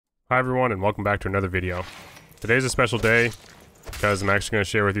Hi everyone and welcome back to another video. Today's a special day because I'm actually going to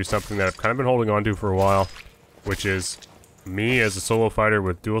share with you something that I've kind of been holding on to for a while, which is me as a solo fighter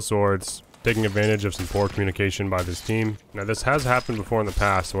with dual swords taking advantage of some poor communication by this team. Now this has happened before in the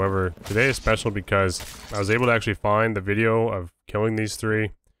past, however today is special because I was able to actually find the video of killing these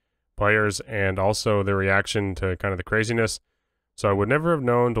three players and also their reaction to kind of the craziness. So I would never have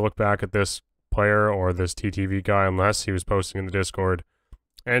known to look back at this player or this TTV guy unless he was posting in the Discord.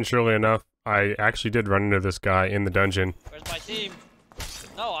 And surely enough, I actually did run into this guy in the dungeon. Where's my team?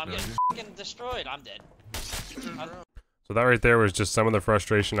 No, I'm getting fucking destroyed. I'm dead. So that right there was just some of the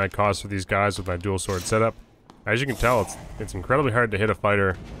frustration I caused for these guys with my dual sword setup. As you can tell, it's incredibly hard to hit a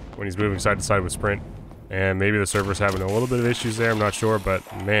fighter when he's moving side to side with sprint. And maybe the server's having a little bit of issues there, I'm not sure, but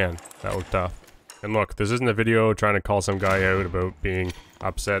man, that looked tough. And look, this isn't a video trying to call some guy out about being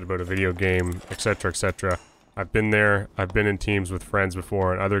upset about a video game, etc, etc. I've been there, I've been in teams with friends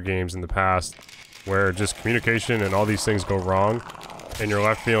before and other games in the past where just communication and all these things go wrong and you're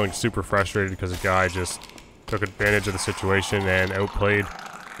left feeling super frustrated because a guy just took advantage of the situation and outplayed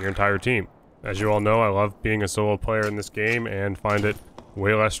your entire team. As you all know, I love being a solo player in this game and find it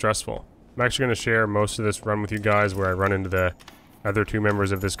way less stressful. I'm actually going to share most of this run with you guys where I run into the other two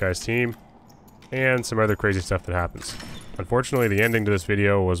members of this guy's team and some other crazy stuff that happens. Unfortunately, the ending to this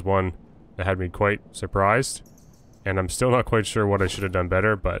video was one that had me quite surprised, and I'm still not quite sure what I should have done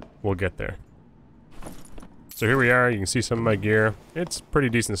better, but we'll get there. So here we are, you can see some of my gear. It's pretty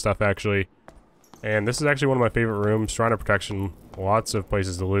decent stuff actually, and this is actually one of my favorite rooms. Shrine of Protection, lots of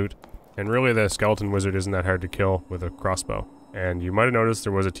places to loot, and really the skeleton wizard isn't that hard to kill with a crossbow. And you might have noticed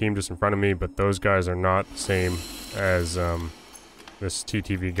there was a team just in front of me, but those guys are not the same as this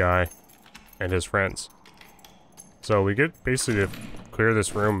TTV guy and his friends. So we get basically to clear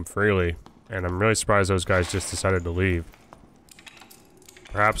this room freely, and I'm really surprised those guys just decided to leave.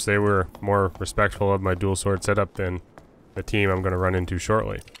 Perhaps they were more respectful of my dual sword setup than the team I'm going to run into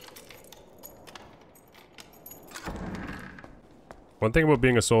shortly. One thing about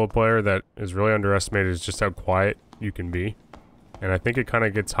being a solo player that is really underestimated is just how quiet you can be. And I think it kind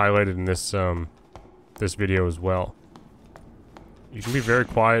of gets highlighted in this this video as well. You can be very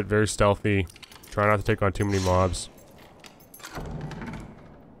quiet, very stealthy, try not to take on too many mobs.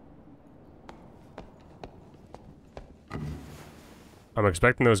 I'm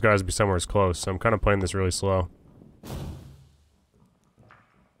expecting those guys to be somewhere close, so I'm kind of playing this really slow.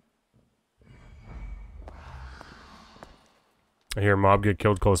 I hear a mob get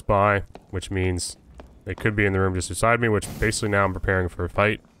killed close by, which means they could be in the room just beside me, which basically now I'm preparing for a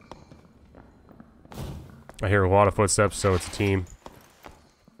fight. I hear a lot of footsteps, so it's a team.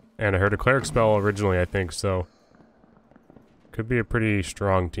 And I heard a cleric spell originally, I think, so could be a pretty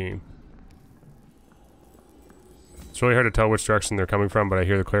strong team. It's really hard to tell which direction they're coming from, but I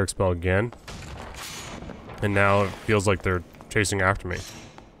hear the cleric spell again. And now it feels like they're chasing after me.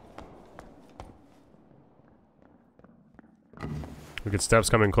 We get steps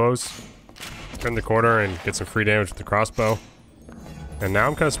coming close. Turn the corner and get some free damage with the crossbow. And now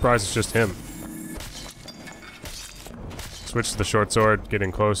I'm kind of surprised it's just him. Switch to the short sword,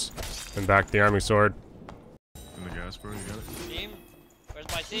 getting close, and back to the army sword. In the gas, bro, you got it? Team? Where's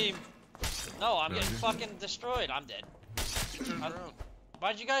my team? No, I'm getting fucking destroyed. I'm dead.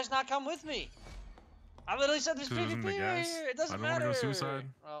 Why'd you guys not come with me? I literally said there's PvP right here. It doesn't matter. I don't want to go suicide.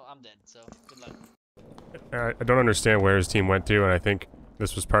 Well, I'm dead, so good luck. I don't understand where his team went to, and I think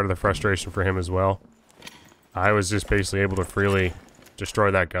this was part of the frustration for him as well. I was just basically able to freely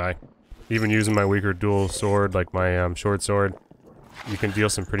destroy that guy. Even using my weaker dual sword, like my short sword, you can deal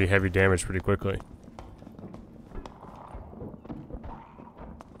some pretty heavy damage pretty quickly.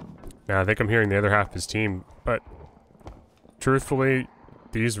 Now, I think I'm hearing the other half of his team, but truthfully,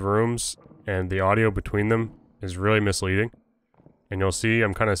 these rooms and the audio between them is really misleading. And you'll see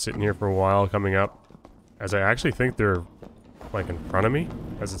I'm kind of sitting here for a while coming up, as I actually think they're like in front of me,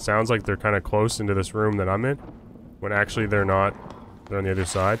 as it sounds like they're kind of close into this room that I'm in, when actually they're not. They're on the other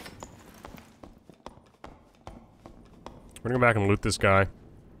side. We're gonna go back and loot this guy.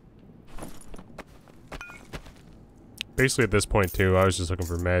 Basically at this point too, I was just looking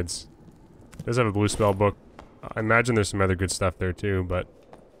for meds. It does have a blue spell book. I imagine there's some other good stuff there too, but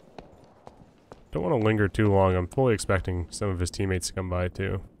don't want to linger too long. I'm fully expecting some of his teammates to come by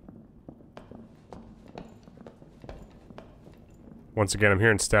too. Once again, I'm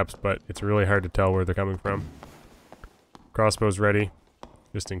hearing steps, but it's really hard to tell where they're coming from. Crossbow's ready,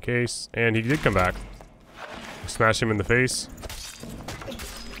 just in case. And he did come back. Smash him in the face.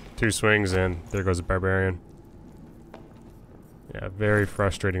 2 swings, and there goes a barbarian. Yeah, very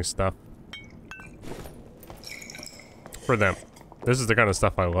frustrating stuff. For them. This is the kind of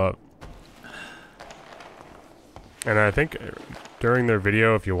stuff I love. And I think during their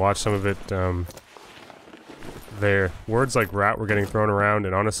video, if you watch some of it, their words like rat were getting thrown around,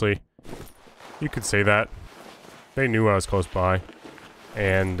 and honestly, you could say that. They knew I was close by.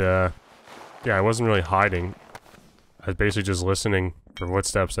 And, yeah, I wasn't really hiding. I was basically just listening for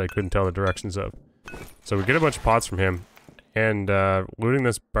footsteps I couldn't tell the directions of. So we get a bunch of pots from him, and looting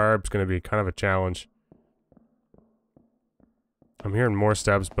this barb's gonna be kind of a challenge. I'm hearing more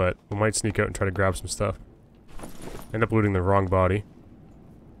steps, but we might sneak out and try to grab some stuff. End up looting the wrong body.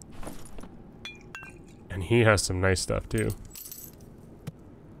 And he has some nice stuff too.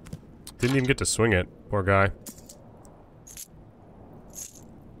 Didn't even get to swing it, poor guy.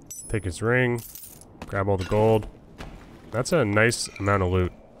 Take his ring, grab all the gold. That's a nice amount of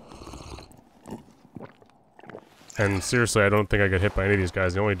loot. And seriously, I don't think I got hit by any of these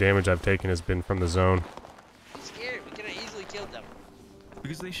guys. The only damage I've taken has been from the zone. I'm scared. We could have easily killed them.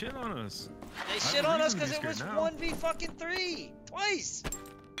 Because they shit on us. They shit on us because it was 1v3 twice.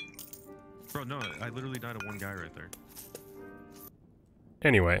 Bro, no, I literally died to one guy right there.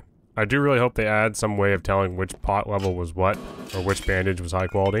 Anyway, I do really hope they add some way of telling which pot level was what, or which bandage was high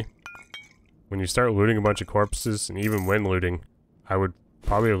quality. When you start looting a bunch of corpses, and even when looting, I would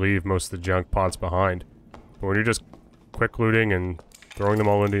probably leave most of the junk pots behind. But when you're just quick looting and throwing them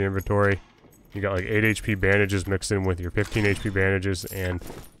all into your inventory, you got like 8 HP bandages mixed in with your 15 HP bandages, and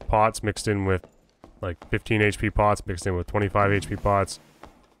pots mixed in with like 15 HP pots mixed in with 25 HP pots.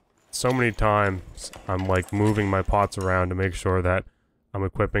 So many times I'm like moving my pots around to make sure that I'm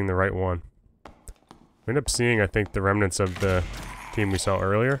equipping the right one. We end up seeing, I think, the remnants of the team we saw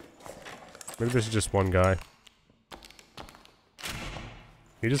earlier. Maybe this is just one guy.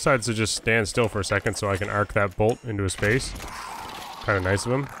 He decides to just stand still for a second so I can arc that bolt into his face. Kind of nice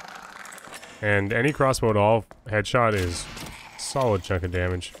of him. And any crossbow at all headshot is a solid chunk of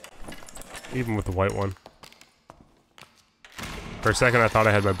damage. Even with the white one. For a second I thought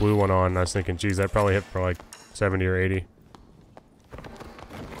I had my blue one on, and I was thinking, geez, that probably hit for like 70 or 80.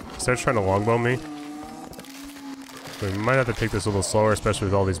 He starts trying to longbow me. So we might have to take this a little slower, especially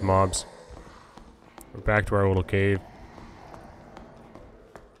with all these mobs. We're back to our little cave.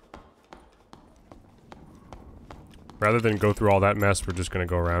 Rather than go through all that mess, we're just gonna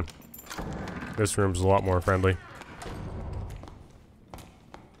go around. This room's a lot more friendly.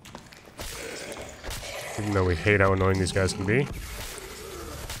 Even though we hate how annoying these guys can be.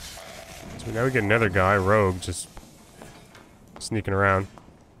 So now we get another guy, Rogue, just sneaking around.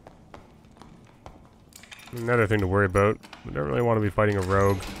 Another thing to worry about. We don't really want to be fighting a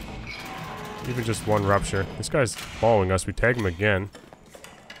Rogue. Even just one rupture. This guy's following us. We tag him again.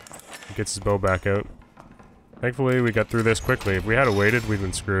 He gets his bow back out. Thankfully, we got through this quickly. If we had waited, we'd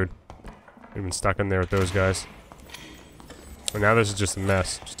been screwed. We'd been stuck in there with those guys. And now this is just a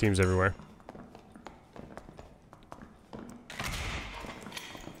mess. Just teams everywhere.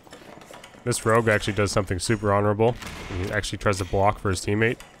 This rogue actually does something super honorable. He actually tries to block for his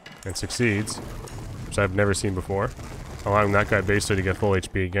teammate and succeeds, which I've never seen before, allowing that guy basically to get full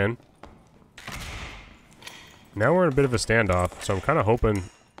HP again. Now we're in a bit of a standoff, so I'm kind of hoping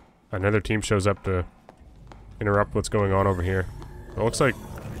another team shows up to interrupt what's going on over here. It looks like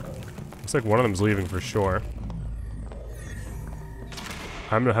one of them's leaving for sure.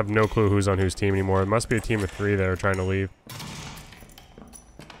 I'm gonna have no clue who's on whose team anymore. It must be a team of 3 that are trying to leave.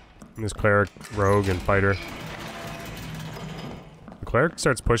 And this cleric, rogue, and fighter. The cleric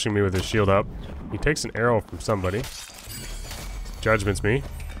starts pushing me with his shield up. He takes an arrow from somebody. Judgments me.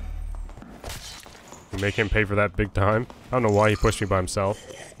 We make him pay for that big time. I don't know why he pushed me by himself.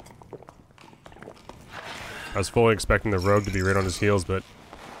 I was fully expecting the rogue to be right on his heels, but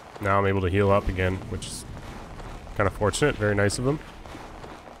now I'm able to heal up again, which is kind of fortunate. Very nice of him.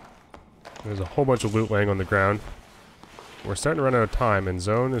 There's a whole bunch of loot laying on the ground. We're starting to run out of time, and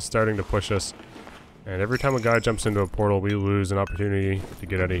Zone is starting to push us. And every time a guy jumps into a portal, we lose an opportunity to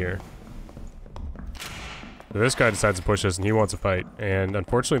get out of here. So this guy decides to push us, and he wants a fight. And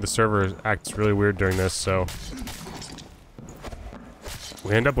unfortunately, the server acts really weird during this, so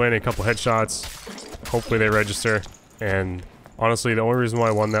we end up landing a couple headshots. Hopefully they register. And honestly, the only reason why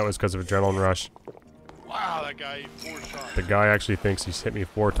I won that was because of Adrenaline Rush. Wow, that guy 4 shots. The guy actually thinks he's hit me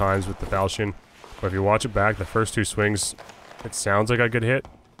 4 times with the falchion. But if you watch it back, the first 2 swings, it sounds like I get hit,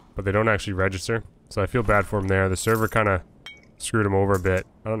 but they don't actually register. So I feel bad for him there. The server kind of screwed him over a bit.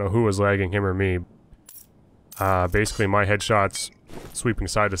 I don't know who was lagging, him or me. Basically, my headshots, sweeping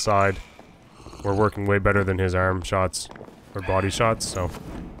side to side, were working way better than his arm shots or body shots. So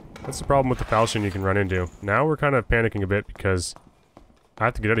that's the problem with the falchion you can run into. Now we're kind of panicking a bit because I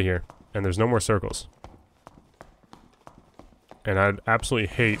have to get out of here, and there's no more circles. and I'd absolutely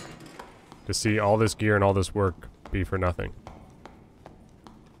hate to see all this gear and all this work be for nothing.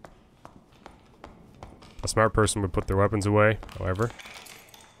 A smart person would put their weapons away, however.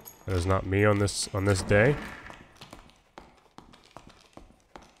 That is not me on this day.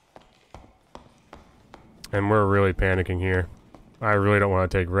 And we're really panicking here. I really don't want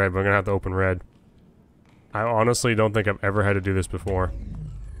to take red, but I'm gonna have to open red. I honestly don't think I've ever had to do this before.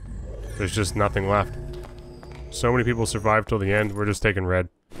 There's just nothing left. So many people survived till the end, we're just taking red.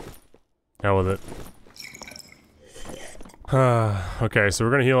 Hell with it. Okay, so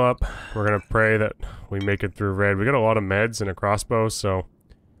we're gonna heal up. We're gonna pray that we make it through red. We got a lot of meds and a crossbow, so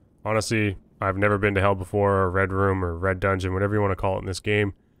honestly, I've never been to hell before, or red room, or red dungeon, whatever you want to call it in this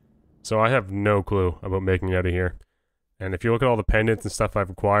game. So I have no clue about making it out of here. And if you look at all the pendants and stuff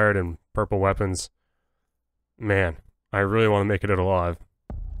I've acquired and purple weapons, man, I really want to make it out alive.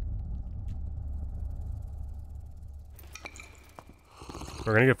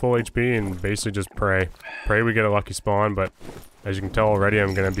 We're gonna get full HP and basically just pray. Pray we get a lucky spawn, but as you can tell already,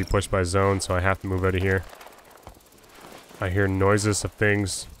 I'm gonna be pushed by zone, so I have to move out of here. I hear noises of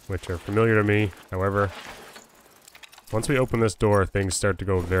things which are familiar to me, however, once we open this door, things start to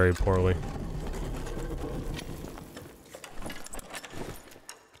go very poorly.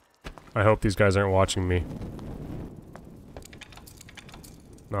 I hope these guys aren't watching me.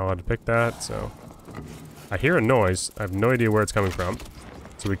 Not allowed to pick that, so... I hear a noise. I have no idea where it's coming from.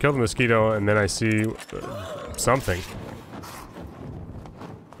 So we kill the mosquito, and then I see something.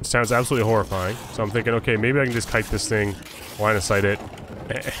 It sounds absolutely horrifying. So I'm thinking, okay, maybe I can just kite this thing, line of sight it.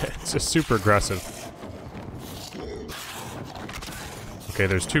 It's just super aggressive. Okay,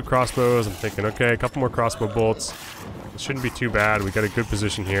 there's 2 crossbows. I'm thinking, okay, a couple more crossbow bolts. It shouldn't be too bad. We got a good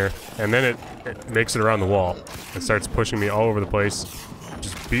position here. And then it makes it around the wall. It starts pushing me all over the place.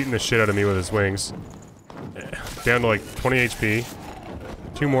 Just beating the shit out of me with his wings. Down to like 20 HP.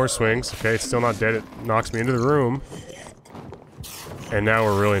 2 more swings. Okay, it's still not dead. It knocks me into the room. And now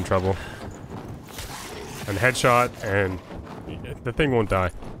we're really in trouble. And headshot, and the thing won't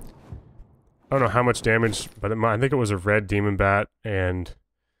die. I don't know how much damage, but I think it was a red demon bat, and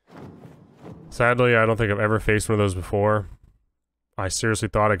sadly, I don't think I've ever faced one of those before. I seriously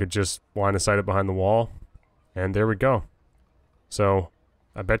thought I could just line of sight it behind the wall, and there we go. So,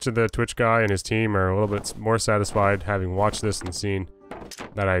 I bet you the Twitch guy and his team are a little bit more satisfied having watched this and seen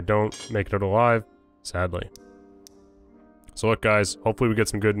that I don't make it out alive, sadly. So look guys, hopefully we get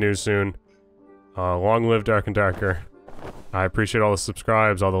some good news soon. Long live Dark and Darker. I appreciate all the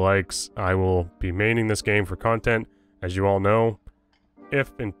subscribes, all the likes. I will be maining this game for content, as you all know,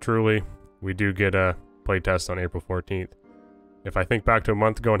 if and truly we do get a playtest on April 14th. If I think back to a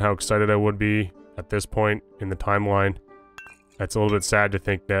month ago and how excited I would be at this point in the timeline, it's a little bit sad to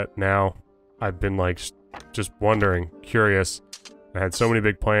think that now I've been like just wondering, curious. I had so many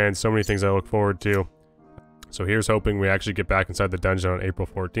big plans, so many things I look forward to. So here's hoping we actually get back inside the dungeon on April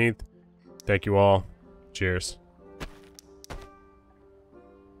 14th. Thank you all. Cheers.